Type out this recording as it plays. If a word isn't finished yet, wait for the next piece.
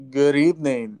Good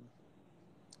evening,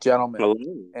 gentlemen Hello.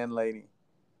 and lady.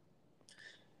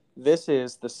 This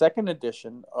is the second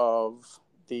edition of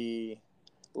the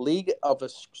League of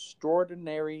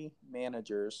Extraordinary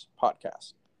Managers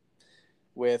podcast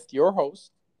with your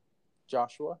host,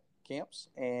 Joshua Camps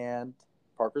and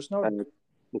Parker Snowden.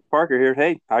 It's Parker here.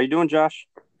 Hey, how you doing, Josh?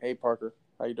 Hey, Parker.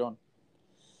 How you doing?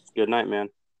 Good night, man.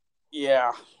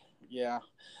 Yeah.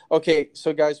 Okay,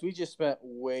 so guys, we just spent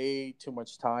way too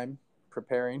much time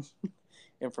preparing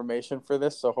information for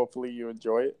this, so hopefully you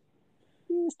enjoy it.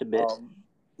 Just a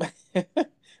bit.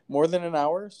 More than an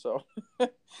hour, so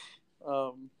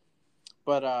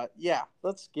yeah,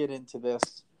 let's get into this.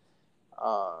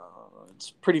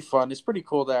 It's pretty fun. It's pretty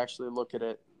cool to actually look at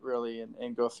it really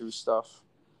and go through stuff.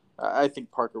 I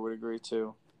think Parker would agree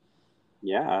too.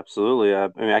 Yeah, absolutely.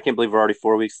 I can't believe we're already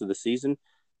 4 weeks to the season.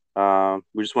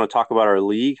 We just want to talk about our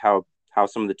league, how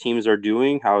some of the teams are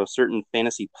doing, how certain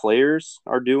fantasy players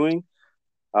are doing.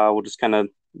 We'll just kind of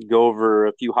go over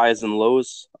a few highs and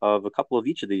lows of a couple of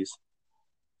each of these.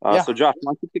 Yeah. So, Josh,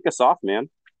 why don't you kick us off, man?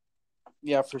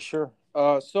 Yeah, for sure.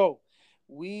 So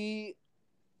we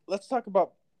let's talk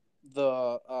about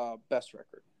the best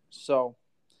record. So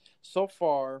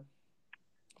far,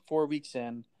 4 weeks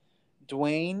in,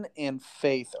 Dwayne and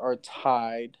Faith are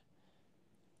tied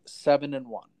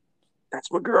 7-1. That's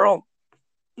my girl.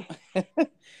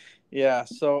 Yeah,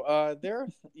 so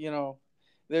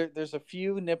there's a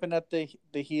few nipping at the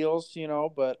heels,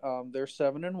 but they're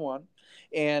 7-1,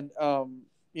 and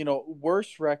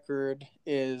worst record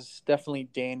is definitely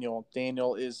Daniel.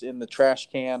 Daniel is in the trash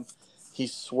can.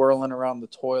 He's swirling around the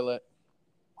toilet.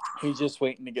 He's just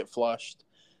waiting to get flushed.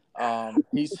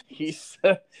 He's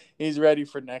he's ready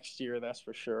for next year, that's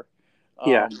for sure.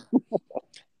 Yeah.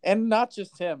 And not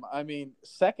just him. I mean,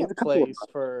 second place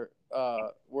for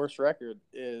worst record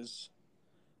is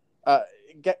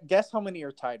guess how many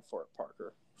are tied for it,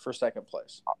 Parker, for second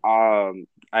place?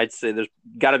 I'd say there's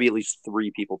got to be at least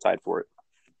 3 people tied for it.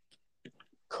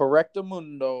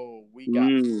 Correctamundo. We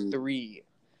got 3.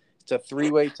 It's a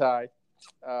 3-way tie.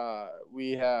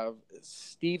 We have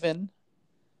Steven,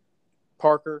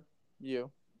 Parker,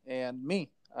 you, and me.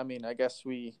 I mean, I guess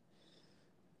we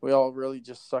all really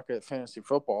just suck at fantasy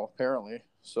football, apparently.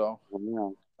 So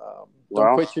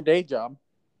don't quit your day job.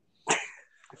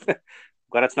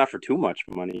 Glad it's not for too much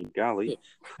money. Golly.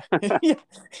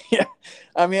 Yeah.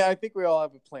 I mean, I think we all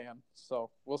have a plan. So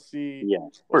we'll see. Yeah,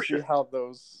 we'll see how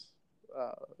those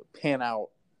pan out.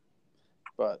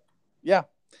 But yeah.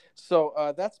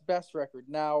 So that's best record.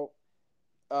 Now,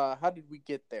 how did we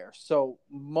get there? So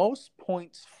most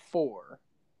points for.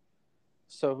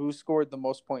 So who scored the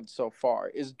most points so far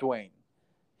is Dwayne.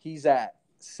 He's at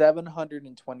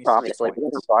 726 points.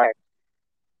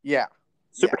 Yeah.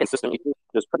 Super consistent.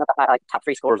 Just putting up top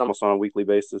 3 scores almost on a weekly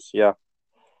basis. Yeah.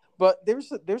 But there's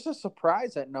a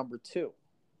surprise at number 2.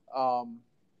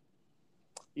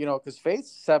 Because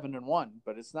Faith's 7-1,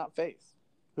 but it's not Faith.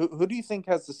 Who do you think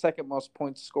has the second most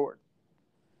points scored?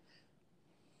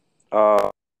 I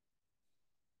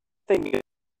think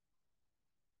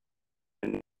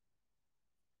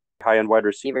high-end wide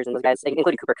receivers and those guys,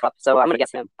 including Cooper Kupp. So I'm going to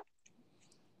guess him.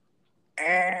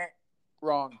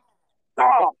 Wrong.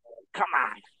 Oh, come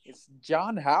on. It's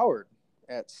John Howard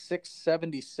at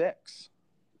 676.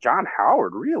 John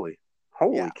Howard, really?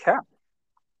 Holy cow.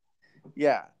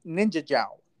 Yeah, Ninja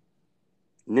Jow.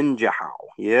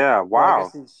 Yeah, wow. Well, I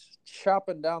guess he's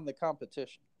chopping down the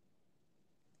competition.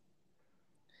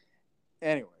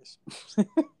 Anyways.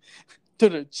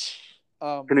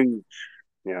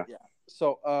 Yeah.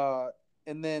 So,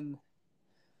 and then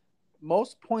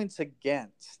most points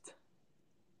against.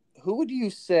 Who would you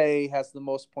say has the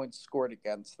most points scored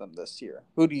against them this year?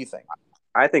 Who do you think?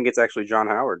 I think it's actually John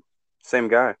Howard. Same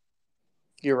guy.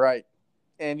 You're right.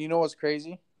 And you know what's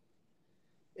crazy?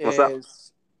 What's that?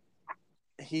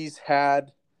 He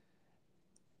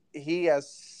has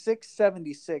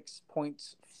 676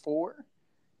 points for,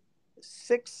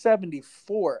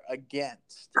 674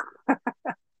 against.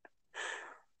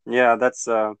 Yeah, that's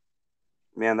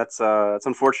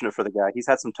unfortunate for the guy. He's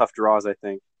had some tough draws, I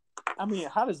think. I mean,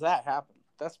 how does that happen?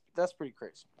 That's pretty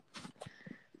crazy.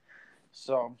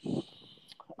 So,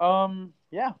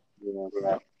 yeah.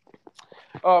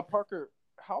 Parker,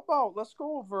 how about let's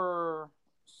go over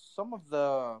some of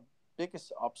the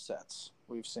biggest upsets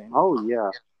we've seen. Oh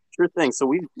yeah, sure thing. So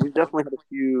we've definitely had a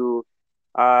few.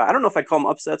 I don't know if I'd call them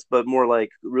upsets, but more like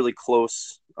really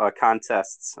close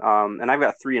contests. And I've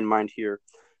got 3 in mind here.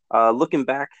 Looking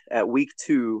back at week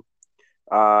 2,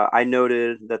 I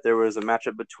noted that there was a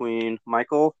matchup between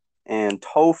Michael and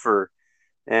Topher,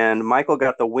 and Michael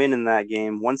got the win in that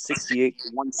game, 168 to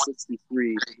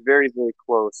 163. Very, very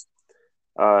close.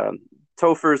 Uh,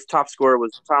 Topher's top scorer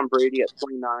was Tom Brady at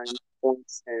 29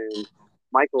 points, and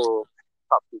Michael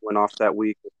top went off that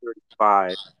week with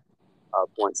 35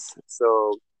 points.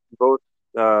 So both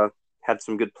uh, had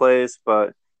some good plays,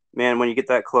 but man, when you get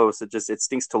that close, it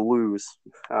stinks to lose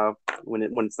when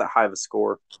it's that high of a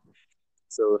score.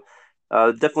 So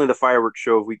definitely the fireworks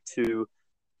show of week 2.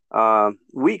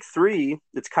 Week 3,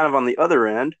 it's kind of on the other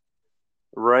end,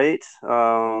 right?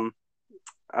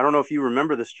 I don't know if you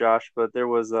remember this, Josh, but there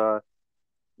was a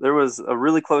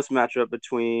really close matchup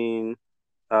between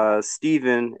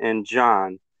Steven and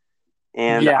John.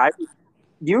 And Yeah.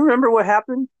 do you remember what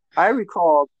happened? I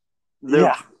recall there.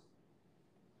 Yeah.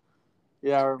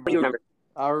 Yeah, I Do you remember. remember?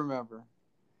 I remember.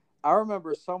 I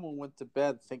remember someone went to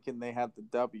bed thinking they had the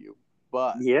W,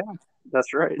 but Yeah,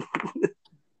 that's right.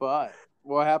 but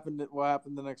what happened? What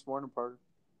happened the next morning, Parker?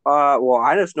 Well,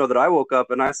 I just know that I woke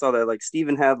up and I saw that like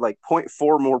Steven had like zero point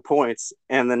 0.4 more points,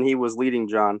 and then he was leading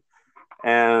John.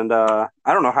 And I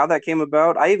don't know how that came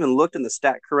about. I even looked in the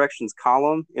stat corrections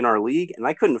column in our league, and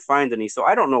I couldn't find any. So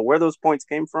I don't know where those points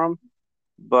came from,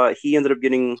 but he ended up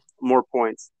getting more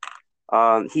points.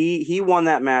 He won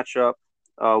that matchup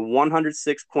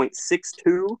 106.62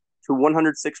 to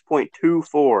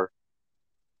 106.24,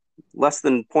 less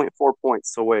than zero point 0.4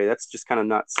 points away. That's just kind of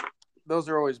nuts. Those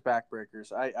are always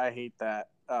backbreakers. I hate that.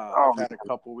 Oh, I've had a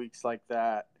couple weeks like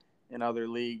that in other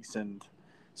leagues, and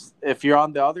if you're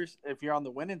on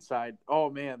the winning side, oh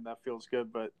man, that feels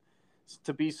good. But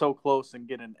to be so close and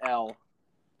get an L,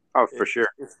 oh, for sure.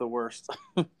 it's the worst.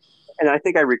 And I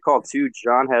think I recall too,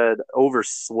 John had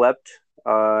overslept,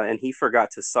 and he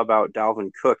forgot to sub out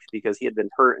Dalvin Cook because he had been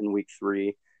hurt in week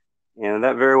 3, and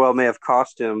that very well may have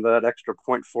cost him that extra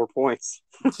 0.4 points.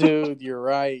 Dude, you're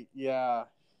right. Yeah,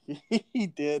 he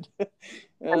did.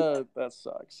 And, That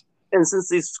sucks. and since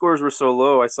these scores were so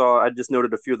low, I just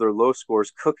noted a few of their low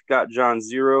scores. Cook got John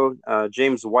 0,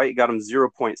 James White got him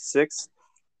 0.6,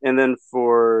 and then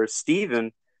for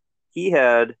Steven, he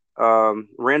had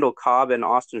Randall Cobb and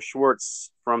Austin Schwartz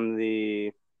from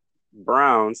the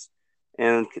Browns,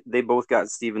 and they both got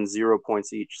Steven 0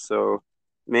 points each. So,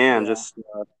 man, Yeah. just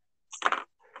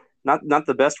not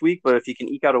the best week, but if you can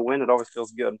eke out a win, it always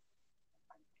feels good.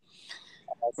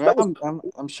 So Well, that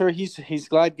was I'm sure he's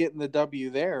glad getting the W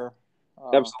there.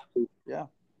 absolutely, Yeah.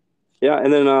 yeah.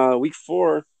 And then week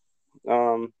 4,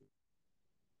 um,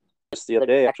 just the other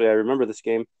day, actually, I remember this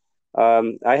game.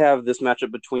 I have this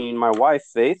matchup between my wife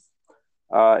Faith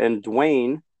and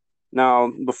Dwayne.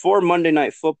 Now, before Monday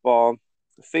Night Football,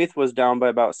 Faith was down by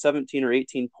about 17 or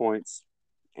 18 points,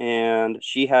 and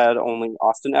she had only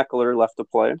Austin Eckler left to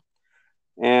play.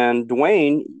 And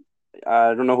Dwayne,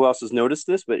 I don't know who else has noticed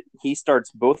this, but he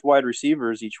starts both wide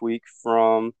receivers each week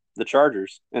from the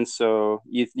Chargers. And so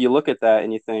you look at that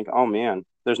and you think, oh man,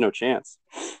 there's no chance.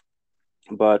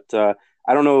 But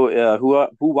I don't know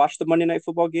who watched the Monday Night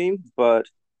Football game, but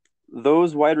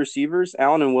those wide receivers,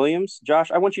 Allen and Williams,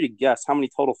 Josh, I want you to guess how many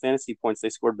total fantasy points they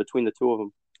scored between the two of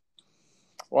them.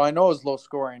 Well, I know it was low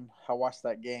scoring. I watched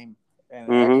that game, and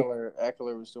Mm-hmm.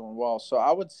 Eckler was doing well. So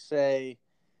I would say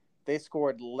they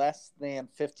scored less than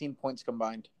 15 points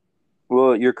combined.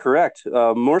 Well, you're correct.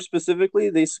 More specifically,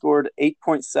 they scored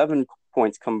 8.7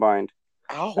 points combined.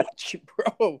 Ouch,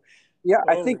 bro! Yeah,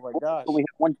 I Oh think my both gosh. only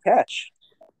had one catch.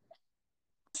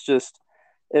 It's just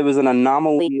it was an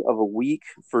anomaly of a week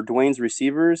for Dwayne's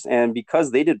receivers, and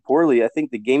because they did poorly, I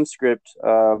think the game script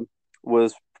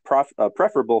was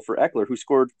preferable for Eckler, who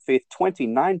scored Faith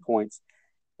 29 points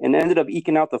and ended up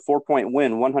eking out the 4-point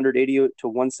win, 188 to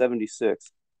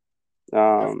 176.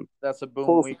 That's a boom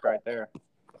Total week surprise, right there.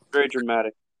 very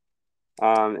dramatic.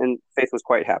 And Faith was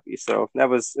quite happy, so it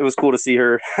was cool to see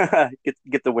her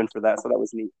get the win for that. So that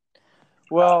was neat.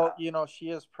 Well, she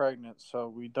is pregnant, so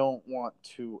we don't want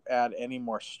to add any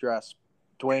more stress.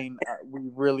 Dwayne, we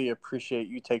really appreciate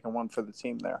you taking one for the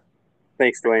team there.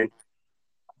 Thanks, Dwayne.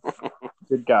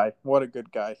 Good guy. What a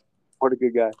good guy. What a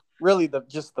good guy. Really,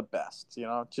 just the best.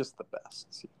 Just the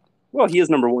best. Well, he is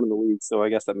number 1 in the league, so I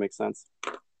guess that makes sense.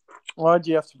 Why'd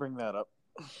you have to bring that up?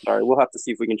 Sorry, we'll have to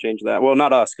see if we can change that. Well,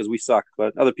 not us because we suck,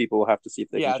 but other people will have to see if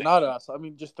they can Yeah, change. not us. I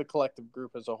mean, just the collective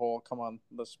group as a whole. Come on,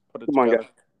 let's put it Come on, together.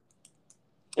 guys.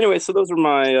 Anyway, so those were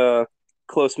my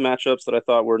close matchups that I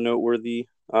thought were noteworthy.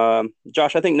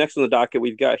 Josh, I think next on the docket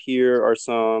we've got here are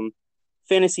some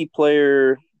fantasy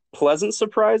player pleasant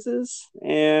surprises,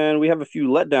 and we have a few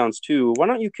letdowns too. Why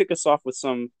don't you kick us off with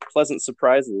some pleasant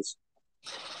surprises?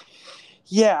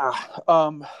 Yeah.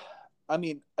 I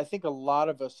mean, I think a lot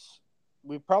of us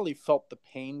we probably felt the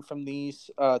pain from these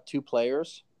two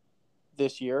players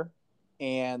this year,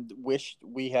 and wished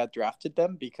we had drafted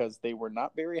them because they were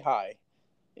not very high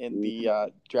in Mhm.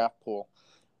 the draft pool.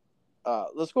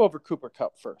 Let's go over Cooper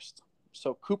Kupp first.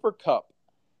 So Cooper Kupp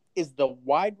is the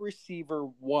wide receiver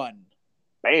one,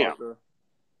 Bam. Parker.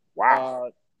 Wow.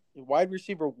 Uh, wide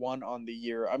receiver one on the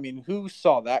year. I mean, who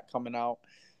saw that coming out?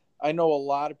 I know a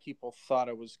lot of people thought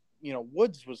it was,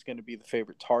 Woods was going to be the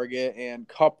favorite target and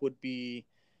Kupp would be,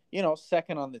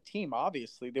 second on the team.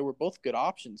 Obviously, they were both good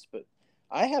options, but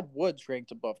I had Woods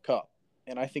ranked above Kupp,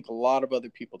 and I think a lot of other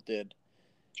people did.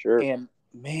 Sure. And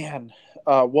man,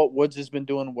 what Woods has been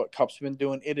doing, what Kupp's been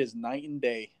doing, it is night and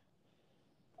day.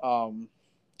 Um,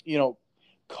 you know,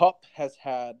 Kupp has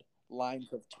had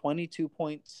lines of 22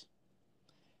 points,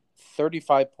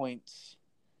 35 points,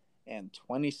 and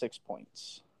 26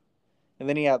 points. And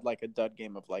then he had like a dud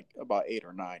game of like about 8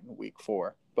 or 9 week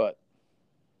 4. But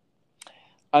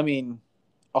I mean,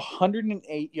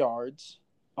 108 yards,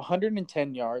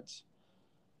 110 yards,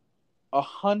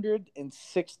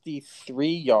 163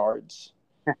 yards.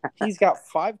 He's got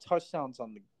 5 touchdowns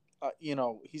on the,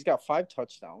 he's got 5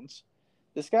 touchdowns.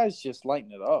 This guy's just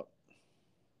lighting it up.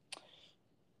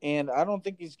 And I don't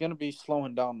think he's going to be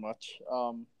slowing down much.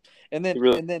 And He then,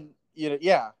 really and then,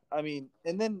 yeah, I mean,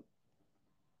 and then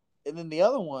the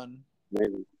other one,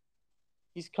 amazing.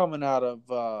 he's coming out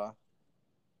of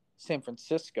San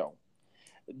Francisco.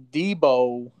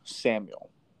 Debo Samuel.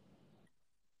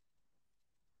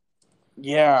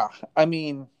 Yeah, I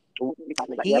mean,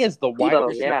 he Yep. is the wide Debo,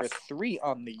 receiver yes. 3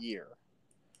 on the year.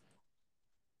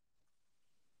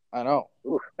 I know.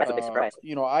 Ooh, that's a big surprise.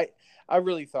 I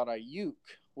really thought Ayuk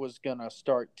was gonna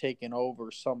start taking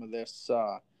over some of this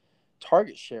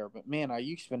target share, but man,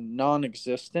 Ayuk's been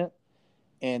non-existent,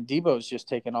 and Debo's just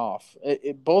taken off.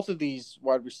 Both of these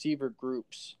wide receiver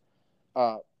groups,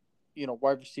 uh,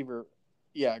 wide receiver,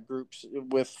 groups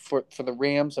for the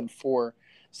Rams and for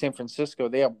San Francisco,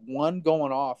 they have one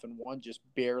going off and one just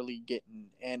barely getting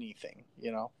anything.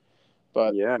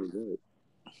 But Yeah, good.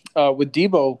 with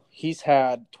Debo, he's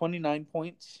had 29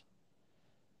 points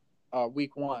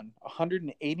week 1,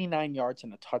 189 yards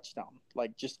and a touchdown,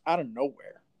 like just out of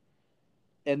nowhere.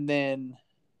 And then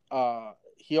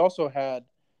he also had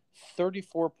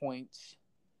 34 points,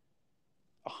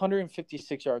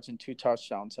 156 yards and 2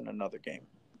 touchdowns in another game.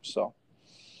 So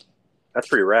That's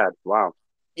pretty rad. Wow.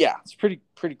 yeah, it's pretty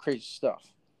crazy stuff.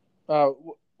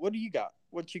 What do you got?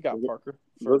 What you got, Parker?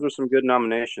 Those are some good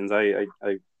nominations. I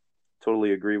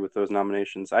totally agree with those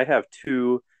nominations. I have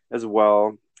two as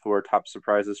well who are top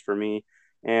surprises for me.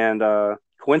 And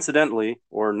coincidentally,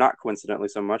 or not coincidentally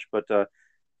so much, but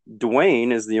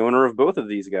Dwayne is the owner of both of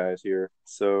these guys here.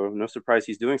 So no surprise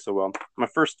he's doing so well. My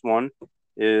first one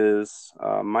is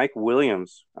Mike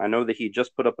Williams. I know that he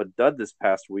just put up a dud this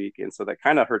past week, and so that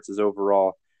kind of hurts his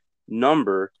overall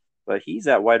number, but he's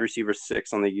at wide receiver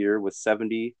 6 on the year with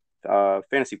 70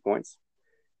 fantasy points.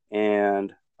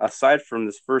 And aside from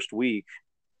this first week,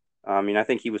 I mean, I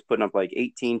think he was putting up like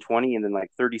 18, 20, and then like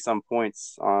 30 some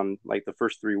points on like the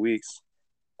first 3 weeks.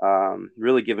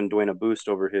 Really giving Dwayne a boost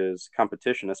over his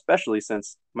competition, especially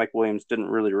since Mike Williams didn't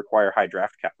really require high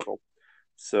draft capital.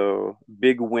 So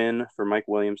big win for Mike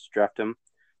Williams to draft him.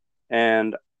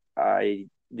 And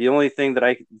the only thing that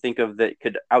I think of that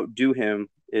could outdo him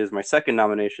is my second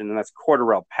nomination, and that's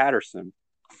Cordarrelle Patterson.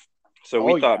 So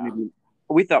Oh yeah,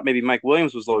 we thought maybe Mike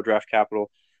Williams was low draft capital.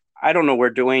 I don't know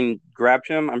where Dwayne grabbed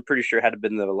him. I'm pretty sure it had to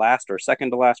been the last or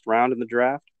second to last round in the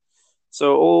draft.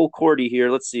 So old Cordy here,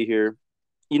 let's see here.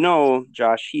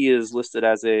 Josh, he is listed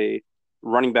as a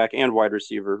running back and wide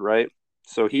receiver, right?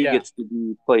 So he yeah. gets to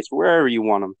be placed wherever you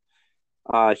want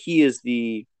him. He is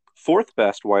the fourth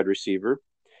best wide receiver,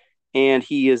 and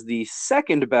he is the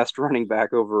second best running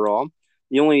back overall.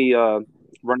 The only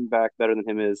running back better than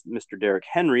him is Mr. Derrick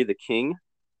Henry, the king.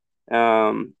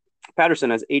 Um, Patterson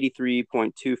has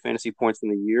 83.2 fantasy points in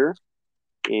the year,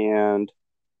 and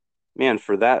man,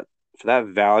 for that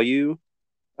value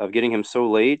of getting him so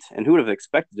late, and who would have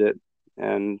expected it?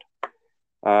 And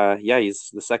yeah, he's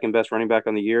the second best running back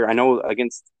on the year. I know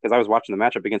because I was watching the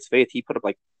matchup against Faith, he put up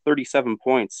like 37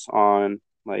 points on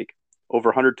like over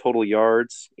 100 total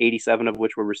yards, 87 of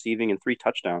which were receiving, and 3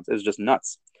 touchdowns. It was just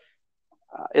nuts.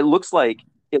 It looks like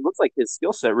his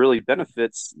skill set really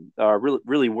benefits,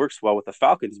 really works well with the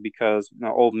Falcons because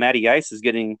old Matty Ice is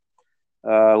getting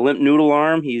limp noodle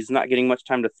arm. He's not getting much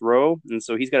time to throw, and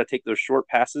so he's got to take those short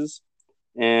passes.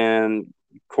 And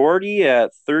Cordy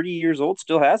at 30 years old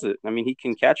still has it. I mean, he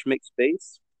can catch, make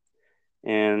space,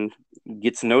 and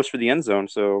gets nose for the end zone.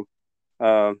 So,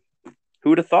 uh, who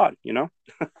would have thought?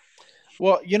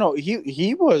 Well,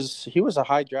 he was a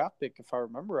high draft pick if I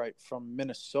remember right from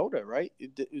Minnesota, right?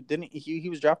 Didn't he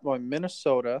was drafted by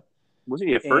Minnesota, Was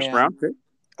he a first and round pick?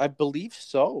 I believe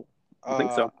so. I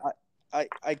think so. I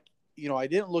I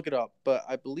didn't look it up, but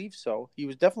I believe so. He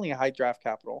was definitely a high draft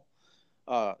capital.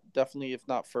 Definitely, if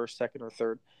not first, second, or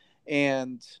third.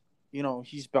 And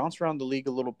he's bounced around the league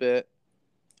a little bit.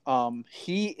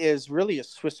 He is really a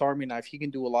Swiss Army knife. He can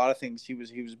do a lot of things. He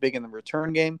was big in the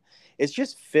return game. It's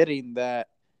just fitting that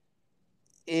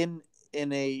in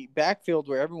a backfield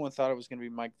where everyone thought it was going to be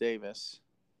Mike Davis,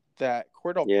 that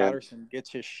Cordell Yeah. Patterson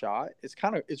gets his shot.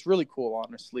 It's really cool,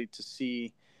 honestly, to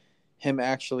see him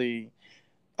actually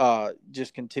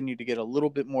just continue to get a little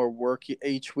bit more work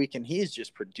each week, and he is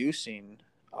just producing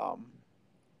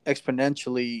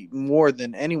exponentially more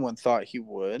than anyone thought he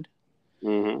would.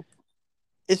 Mm-hmm.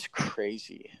 It's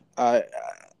crazy.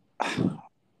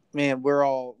 Man,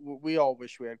 we all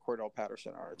wish we had Cordell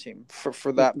Patterson on our team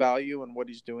for that value and what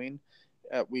he's doing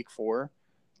at week 4.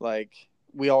 Like,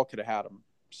 we all could have had him.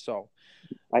 So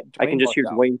I can Dwayne just hear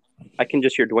lucked out. Dwayne. I can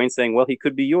just hear Dwayne saying, "Well, he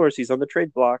could be yours. He's on the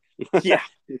trade block." Yeah,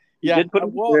 He yeah. did put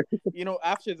him Well, there.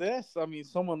 after this, I mean,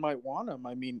 someone might want him.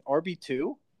 I mean,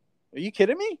 RB2. Are you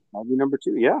kidding me? I'll be number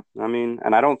 2. Yeah, I mean,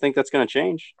 and I don't think that's going to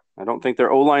change. I don't think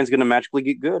their O line is going to magically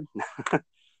get good.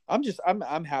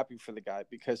 I'm happy for the guy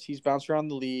because he's bounced around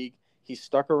the league. He's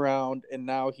stuck around, and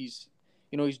now he's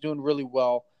doing really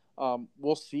well.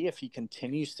 We'll see if he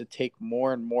continues to take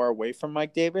more and more away from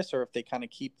Mike Davis, or if they kind of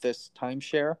keep this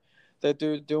timeshare that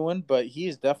they're doing. But he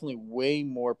is definitely way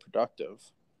more productive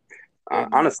than Mike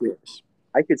Honestly, Davis.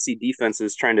 I could see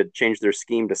defenses trying to change their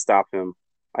scheme to stop him.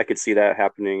 I could see that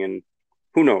happening, and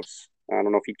who knows? I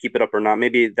don't know if he'd keep it up or not.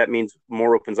 Maybe that means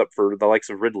more opens up for the likes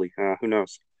of Ridley. Who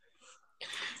knows?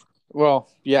 Well,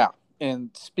 yeah. And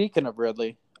speaking of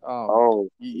Ridley, Oh,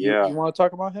 yeah. you want to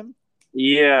talk about him?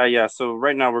 Yeah, yeah. So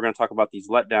right now we're going to talk about these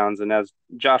letdowns, and as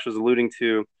Josh was alluding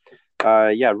to,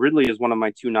 yeah, Ridley is one of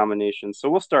my 2 nominations. So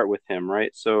we'll start with him,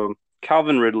 right? So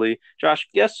Calvin Ridley. Josh,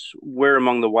 guess where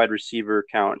among the wide receiver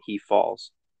count he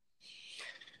falls?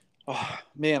 Oh,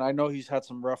 man, I know he's had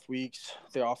some rough weeks.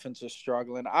 The offense is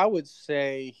struggling. I would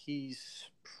say he's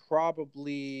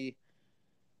probably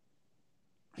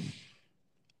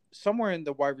somewhere in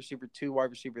the wide receiver 2,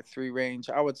 wide receiver 3 range.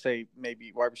 I would say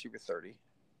maybe wide receiver 30.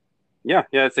 Yeah,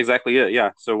 yeah, that's exactly it.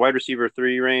 Yeah. So wide receiver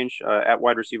 3 range, at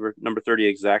wide receiver number 30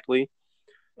 exactly.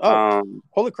 Oh, Um,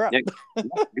 holy crap. yeah, yeah,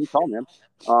 good call,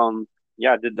 man.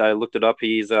 Yeah, I looked it up.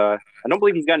 I don't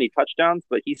believe he's got any touchdowns,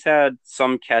 but he's had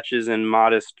some catches and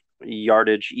modest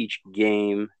yardage each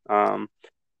game.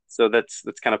 So that's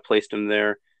kind of placed him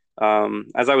there.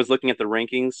 As I was looking at the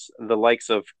rankings, the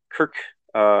likes of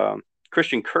uh,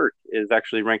 Christian Kirk is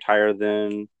actually ranked higher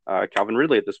than Calvin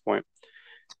Ridley at this point,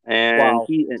 and Wow.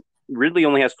 Ridley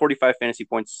only has 45 fantasy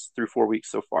points through 4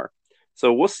 weeks so far.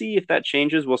 So we'll see if that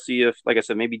changes. We'll see if, like I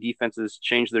said, maybe defenses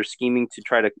change their scheming to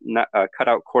try to not, cut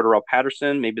out Cordell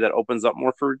Patterson. Maybe that opens up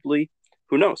more for Ridley.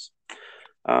 Who knows?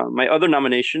 My other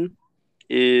nomination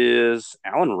is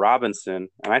Allen Robinson,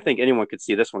 and I think anyone could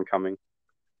see this one coming.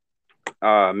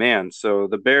 Man, so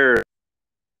the Bears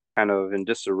kind of in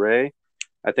disarray.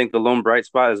 I think the lone bright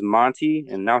spot is Monty,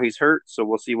 and now he's hurt, so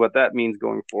we'll see what that means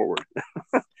going forward.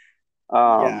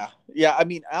 Um, Yeah. Yeah. I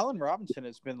mean, Allen Robinson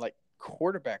has been like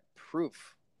quarterback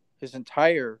proof his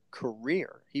entire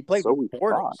career. He played so with we Bortles.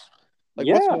 thought. Like,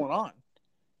 what's Yeah, going on?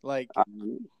 Like,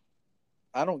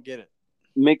 I don't get it.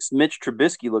 makes Mitch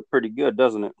Trubisky look pretty good,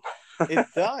 doesn't it? It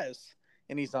does.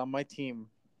 And he's on my team.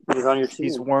 He's on your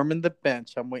He's team. warming the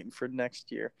bench. I'm waiting for next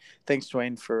year. Thanks,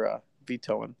 Dwayne, for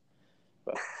vetoing.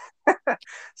 But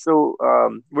So,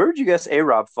 where would you guess A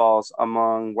Rob falls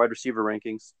among wide receiver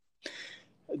rankings?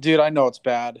 dude, I know it's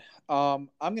bad. I'm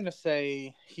gonna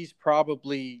say he's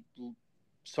probably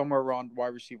somewhere around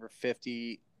wide receiver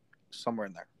 50, somewhere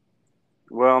in there.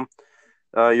 Well,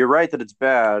 you're right that it's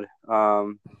bad.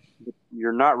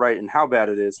 You're not right in how bad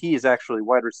it is. He is actually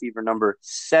wide receiver number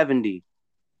 70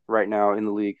 right now in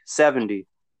the league. 70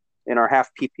 in our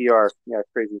half PPR. Yeah,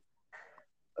 crazy.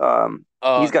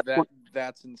 He's got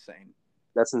That's insane.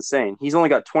 that's insane. He's only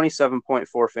got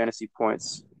 27.4 fantasy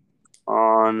points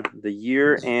on the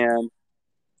year, and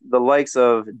the likes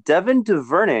of Devin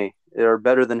Duvernay are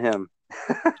better than him.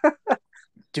 So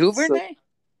Duvernay?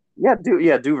 yeah,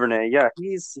 Duvernay. Yeah,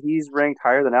 he's ranked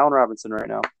higher than Allen Robinson right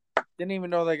now. Didn't even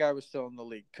know that guy was still in the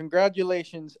league.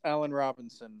 Congratulations, Allen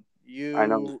Robinson. I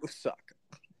know. You suck.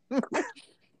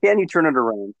 Can you turn it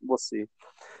around? We'll see.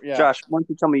 Yeah. Josh, why don't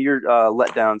you tell me your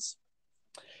letdowns?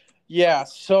 Yeah.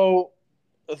 So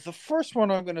the first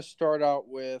one I'm going to start out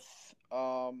with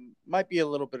might be a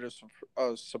little bit of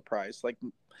a surprise. Like,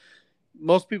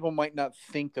 most people might not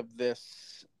think of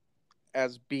this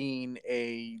as being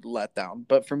a letdown,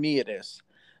 but for me it is.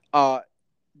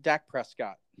 Dak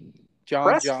Prescott. John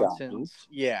Prescott. Huh? Johnson's,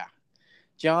 yeah.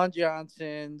 John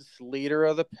Johnson's leader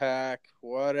of the pack,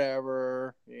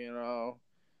 whatever,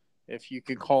 if you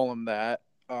could call him that.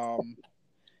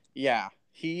 Yeah,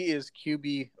 he is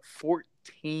QB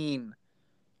 14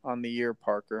 on the year,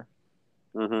 Parker.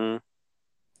 Mm-hmm.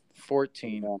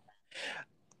 14.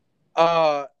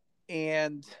 Yeah.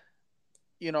 And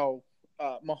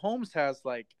Mahomes has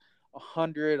like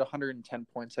 100, 110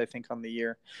 points, I think, on the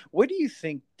year. What do you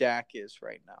think Dak is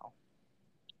right now?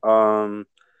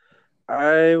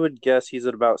 I would guess he's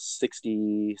at about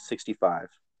 60, 65.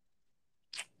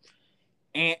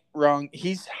 Wrong.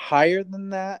 He's higher than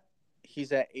that.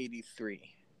 He's at 83.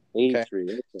 Okay. 83.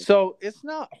 Okay. So it's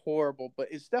not horrible, but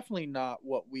it's definitely not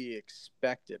what we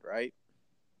expected, right?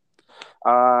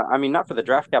 I mean, not for the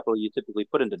draft capital you typically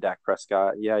put into Dak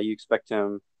Prescott. Yeah, you expect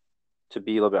him to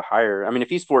be a little bit higher. I mean, if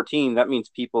he's 14, that means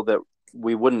people that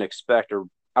we wouldn't expect are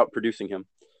outproducing him.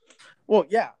 Well,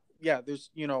 yeah. Yeah. There's,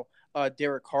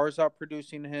 Derek Carr's out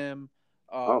producing him.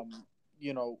 Oh,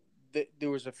 You know, there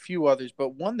was a few others, but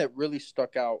one that really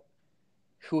stuck out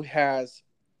who has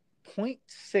zero point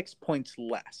 0.6 points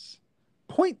less.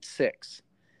 Zero point 0.6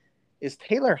 is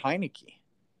Taylor Heineke.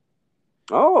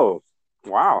 oh,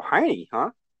 wow, Heine,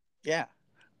 huh? Yeah.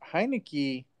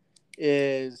 Heineke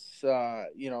is,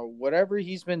 whatever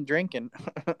he's been drinking,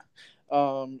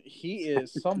 he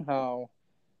is somehow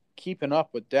keeping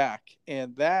up with Dak,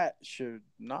 and that should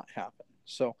not happen.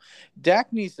 So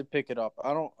Dak needs to pick it up.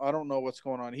 I don't know what's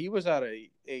going on. He was at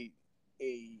a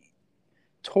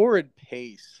torrid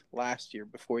pace last year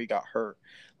before he got hurt.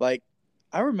 Like,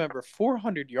 I remember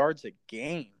 400 yards a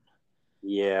game,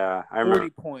 Yeah, I 40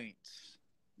 remember. points,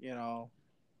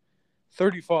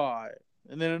 35,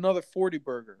 and then another 40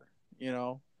 burger, you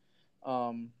know.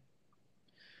 Um,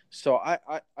 so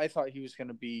I thought he was going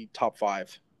to be top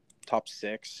 5, top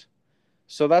 6.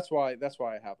 So that's why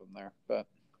I have him there. But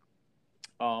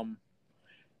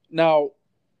now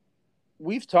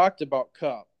we've talked about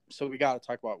Cup, so we got to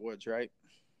talk about Woods, right?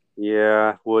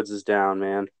 Yeah, Woods is down,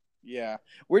 man. Yeah.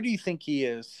 Where do you think he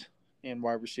is in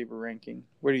wide receiver ranking?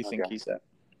 Where do you think Okay. he's at?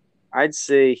 I'd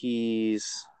say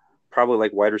he's probably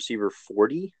like wide receiver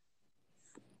 40.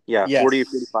 Yeah, 40 or Yes.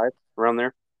 45 around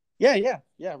there.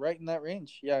 Yeah, right in that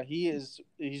range. Yeah, he's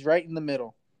right in the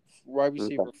middle. Wide Okay.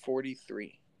 receiver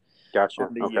 43 Gotcha.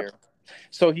 on the Okay. year.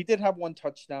 So he did have one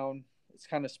touchdown. It's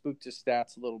kind of spooked his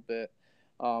stats a little bit.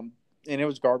 And it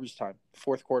was garbage time.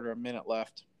 Fourth quarter, a minute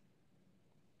left.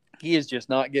 He is just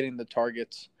not getting the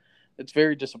targets. It's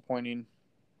very disappointing.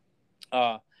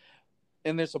 Uh,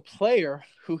 and there's a player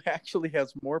who actually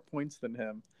has more points than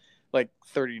him, like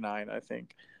 39, I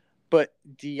think. But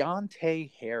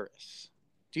Deontay Harris.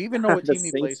 Do you even know what The team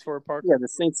he plays Saints. for, Yeah, Parker?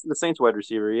 the Saints wide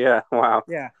receiver. Yeah. Wow.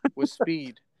 Yeah, with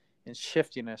speed and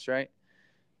shiftiness, right?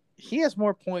 He has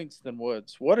more points than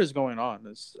Woods. What is going on?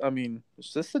 Is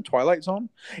this the Twilight Zone?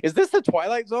 Is this the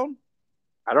Twilight Zone?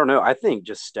 I don't know. I think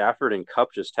just Stafford and Cup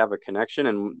just have a connection,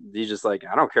 and he's just like,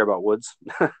 I don't care about Woods.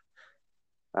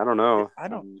 I don't know. I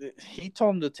don't. He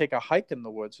told him to take a hike in the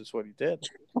woods. Is what he did.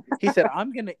 He said,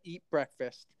 "I'm gonna eat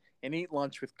breakfast and eat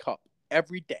lunch with Cup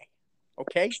every day,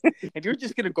 okay? And you're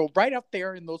just gonna go right up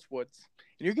there in those woods,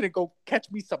 and you're gonna go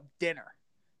catch me some dinner."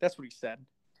 That's what he said.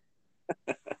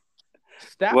 Well,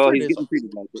 Stafford he's is getting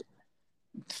treated like it.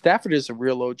 Stafford is a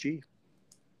real OG.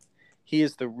 He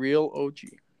is the real OG.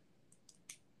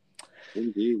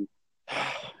 Indeed.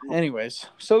 Anyways,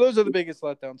 so those are the biggest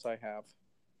letdowns I have.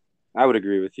 I would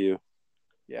agree with you. I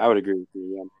Yeah, would agree with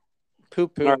you. Yeah. poo All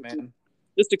poo, right. man.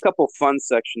 Just a couple fun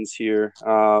sections here.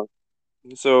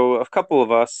 So a couple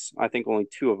of us, I think only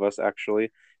two of us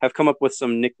actually, have come up with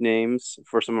some nicknames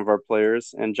for some of our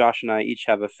players, and Josh and I each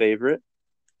have a favorite.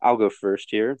 I'll go first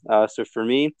here. So for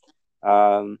me,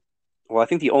 um, well, I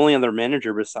think the only other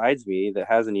manager besides me that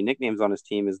has any nicknames on his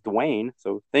team is Dwayne.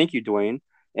 So thank you, Dwayne.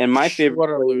 And What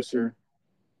a loser.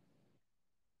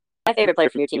 my favorite player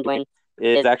from your team, Dwayne,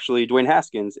 is actually Dwayne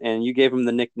Haskins, and you gave him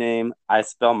the nickname "I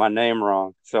spell my name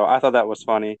wrong." So I thought that was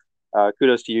funny.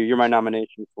 Kudos to you. You're my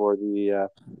nomination for the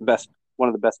best, one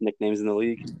of the best nicknames in the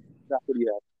league. That's what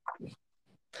you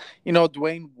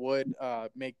Dwayne would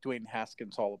make Dwayne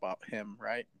Haskins all about him,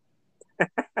 right?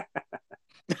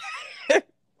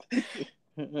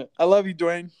 I love you,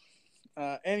 Dwayne.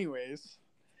 Anyways,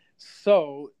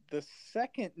 so the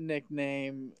second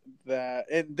nickname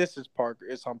and this is Parker,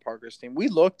 it's on Parker's team. We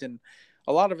looked, and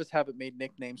a lot of us haven't made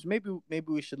nicknames. Maybe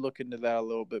we should look into that a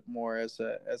little bit more as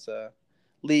a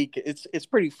league. It's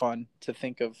pretty fun to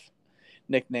think of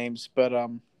nicknames, but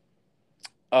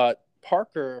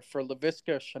Parker for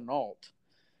Laviska Chenault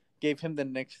gave him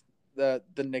the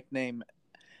nickname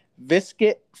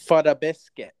Visket Fudda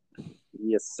Biscuit.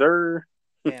 Yes, sir.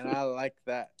 And I like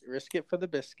that. Risk it for the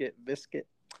biscuit.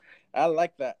 I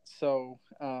like that. So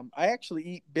I actually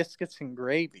eat biscuits and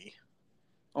gravy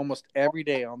almost every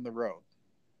day on the road.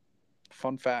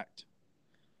 Fun fact.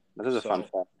 That is a fun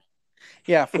So fact.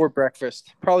 yeah, for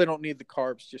breakfast. Probably don't need the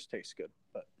carbs, just tastes good.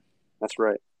 But That's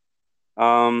right.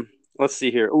 Um, let's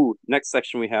see here. Ooh, next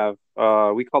section we have.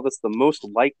 We call this the most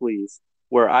likelies,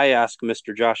 where I ask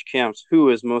Mr. Josh Camps who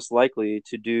is most likely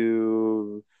to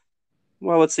do.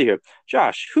 Well, let's see here.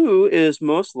 Josh, who is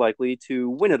most likely to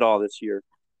win it all this year?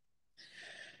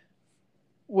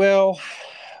 well,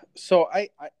 so I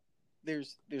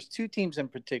there's two teams in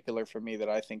particular for me that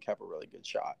I think have a really good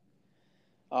shot.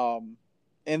 Um,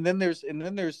 and then there's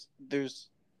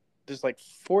like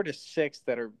 4 to 6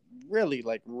 that are really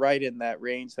like right in that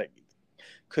range that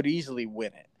could easily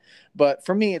win it. But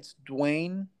for me, it's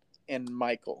Dwayne and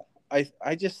Michael.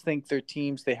 I just think their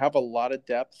teams, they have a lot of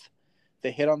depth.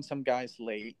 They hit on some guys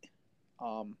late.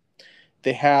 Um,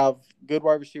 they have good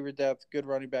wide receiver depth, good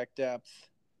running back depth.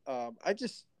 I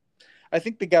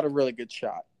think they got a really good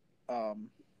shot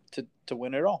to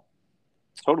win it all.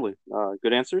 Totally.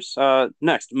 Good answers.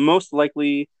 Next, most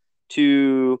likely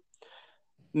to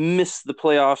miss the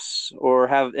playoffs or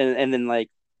and then like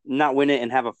not win it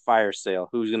and have a fire sale.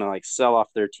 Who's gonna like sell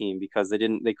off their team because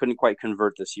they couldn't quite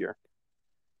convert this year?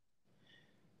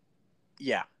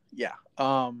 Yeah, yeah.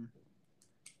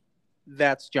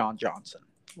 That's John Johnson,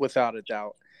 without a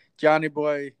doubt. Johnny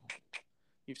boy,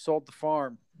 you've sold the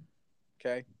farm.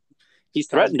 Okay, He's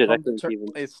threatened it, I think, even.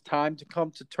 it's time to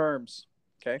come to terms.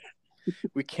 Okay,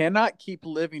 we cannot keep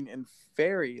living in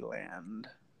fairyland.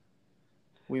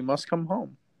 We must come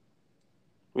home.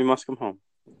 We must come home.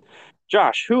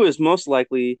 Josh, who is most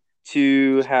likely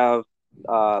to have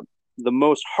uh, the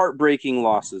most heartbreaking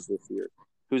losses this year?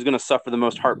 Who's going to suffer the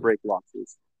most heartbreak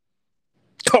losses?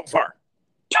 Topher.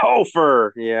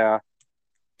 Topher. Yeah,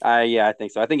 I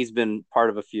think so. I think he's been part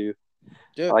of a few. I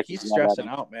Dude, like to he's nod at stressing him.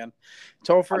 out, man. I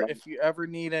Topher, know. if you ever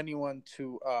need anyone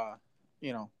to,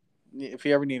 you know, if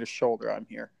you ever need a shoulder, I'm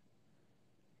here.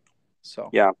 So,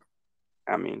 Yeah,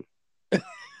 I mean,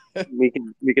 we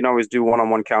can always do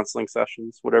one-on-one counseling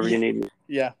sessions, whatever you yeah, need.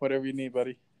 yeah, whatever you need,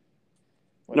 buddy.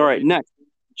 All Whatever right, you need. next,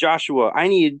 Joshua, I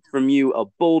need from you a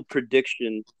bold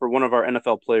prediction for one of our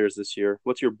NFL players this year.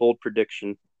 What's your bold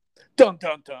prediction? Dun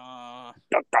dun dun.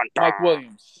 Dun, dun, Mike dun.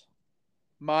 Williams.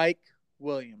 Mike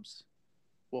Williams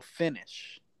will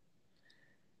finish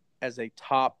as a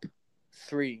top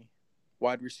 3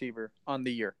 wide receiver on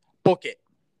the year. Book it.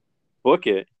 Book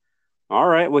it. All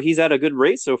right. Well, he's at a good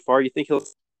rate so far. You think he'll?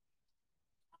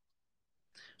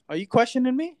 Are you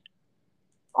questioning me?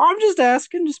 I'm just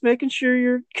asking, just making sure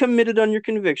you're committed on your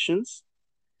convictions.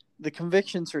 The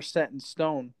convictions are set in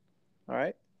stone. All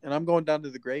right. And I'm going down to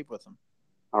the grave with him.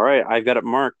 All right, I've got it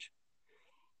marked.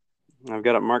 I've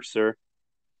got it marked, sir.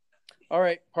 All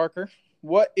right, Parker.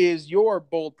 What is your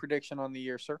bold prediction on the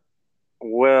year, sir?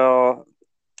 Well,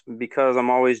 because I'm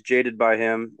always jaded by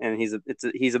him, and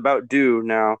he's about due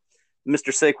now. Mr.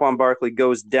 Saquon Barkley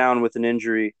goes down with an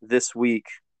injury this week,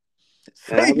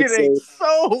 and I Say would it ain't say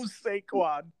so,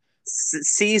 Saquon.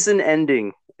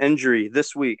 season-ending injury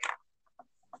this week.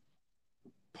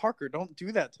 Parker, don't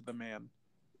do that to the man.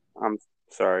 I'm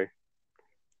sorry.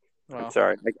 I'm Well,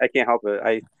 sorry. I can't help it.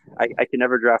 I can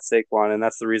never draft Saquon, and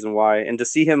that's the reason why. And to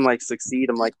see him like succeed,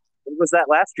 I'm like, what was that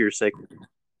last year, Saquon?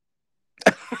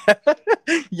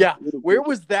 yeah. Where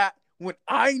was that when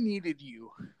I needed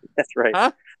you? That's right.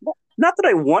 Huh? Not that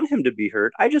I want him to be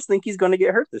hurt. I just think he's going to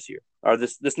get hurt this year or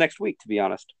this next week, to be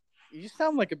honest. You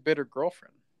sound like a bitter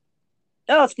girlfriend.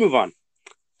 Now let's move on.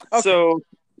 Okay. So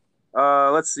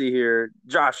let's see here,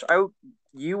 Josh.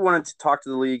 You wanted to talk to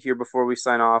the league here before we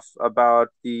sign off about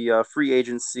the free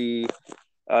agency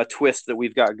twist that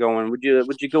we've got going. Would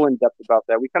you go in depth about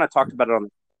that? We kind of talked about it on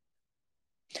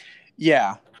the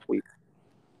Yeah. week.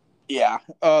 Yeah.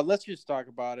 Let's just talk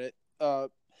about it.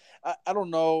 I don't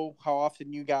know how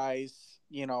often you guys,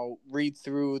 read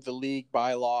through the league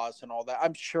bylaws and all that.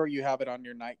 I'm sure you have it on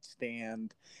your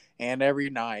nightstand. And every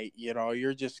night,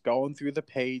 you're just going through the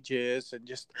pages and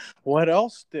just what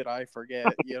else did I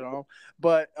forget?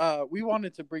 But we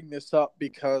wanted to bring this up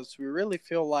because we really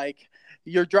feel like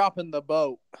you're dropping the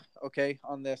boat, okay,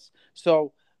 on this.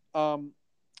 So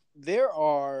there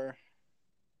are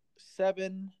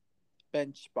 7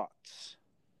 bench spots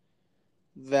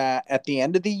that at the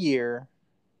end of the year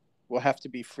will have to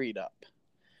be freed up.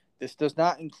 This does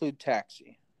not include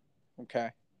taxi. Okay.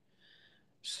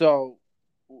 So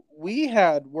we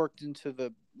had worked into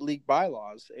the league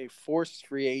bylaws a forced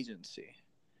free agency.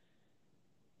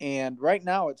 And right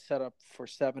now it's set up for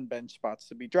 7 bench spots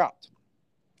to be dropped.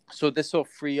 So this will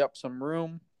free up some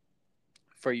room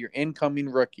for your incoming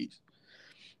rookies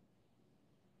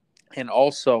and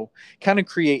also kind of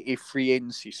create a free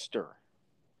agency stir.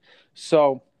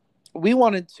 So we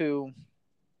wanted to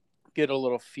get a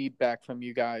little feedback from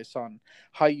you guys on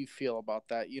how you feel about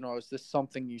that. Is this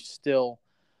something you still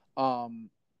um,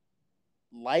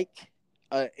 like?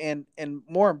 And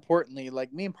more importantly,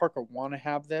 like me and Parker want to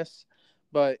have this,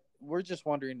 but we're just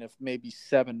wondering if maybe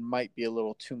 7 might be a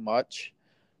little too much,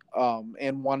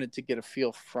 and wanted to get a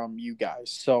feel from you guys.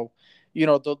 So,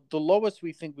 the lowest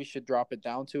we think we should drop it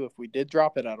down to, if we did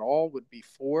drop it at all, would be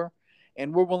 4,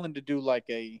 and we're willing to do like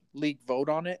a league vote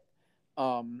on it.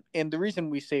 And the reason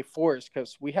we say 4 is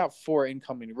because we have 4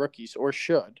 incoming rookies, or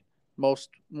should. Most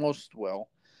will,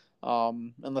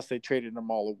 unless they traded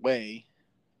them all away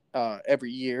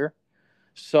every year.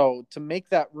 So to make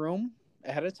that room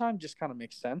ahead of time just kind of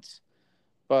makes sense.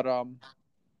 But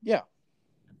yeah.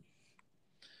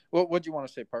 What do you want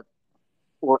to say, Park?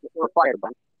 We're fired,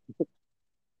 but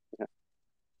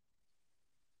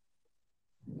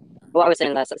well, I was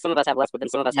saying that some of us have less, but then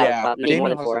some of us have Yeah, many more Daniel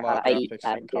than has a four, lot of draft i.e., picks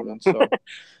Daniel. incoming.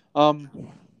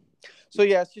 Um, so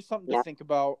yeah, it's just something to Yeah. think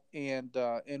about,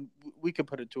 and we could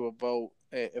put it to a vote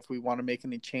if we want to make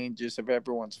any changes. If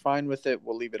everyone's fine with it,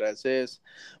 we'll leave it as is.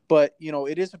 But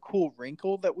it is a cool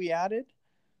wrinkle that we added.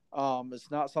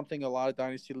 It's not something a lot of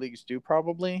dynasty leagues do.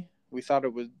 Probably, we thought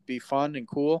it would be fun and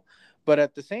cool, but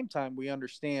at the same time, we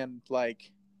understand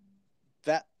like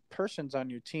that person's on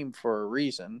your team for a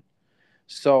reason.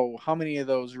 So, how many of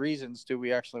those reasons do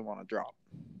we actually want to drop?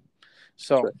 That's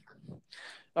So,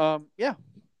 right. yeah.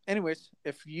 Anyways,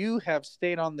 if you have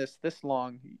stayed on this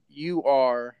long, you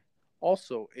are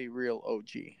also a real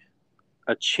OG,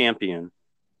 A champion.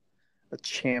 a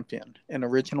champion, an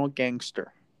original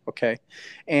gangster. Okay,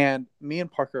 and me and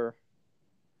Parker,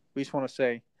 we just want to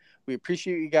say we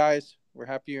appreciate you guys. We're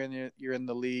happy you're in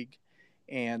the league,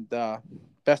 and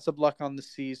best of luck on the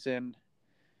season.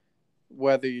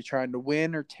 Whether you're trying to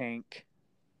win or tank,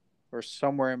 or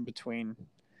somewhere in between,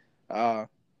 uh,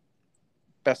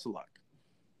 best of luck.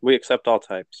 We accept all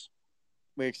types.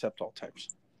 We accept all types.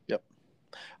 Yep.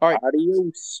 All right.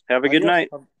 Adios. Have a good Adios. night.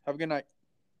 Have a good night.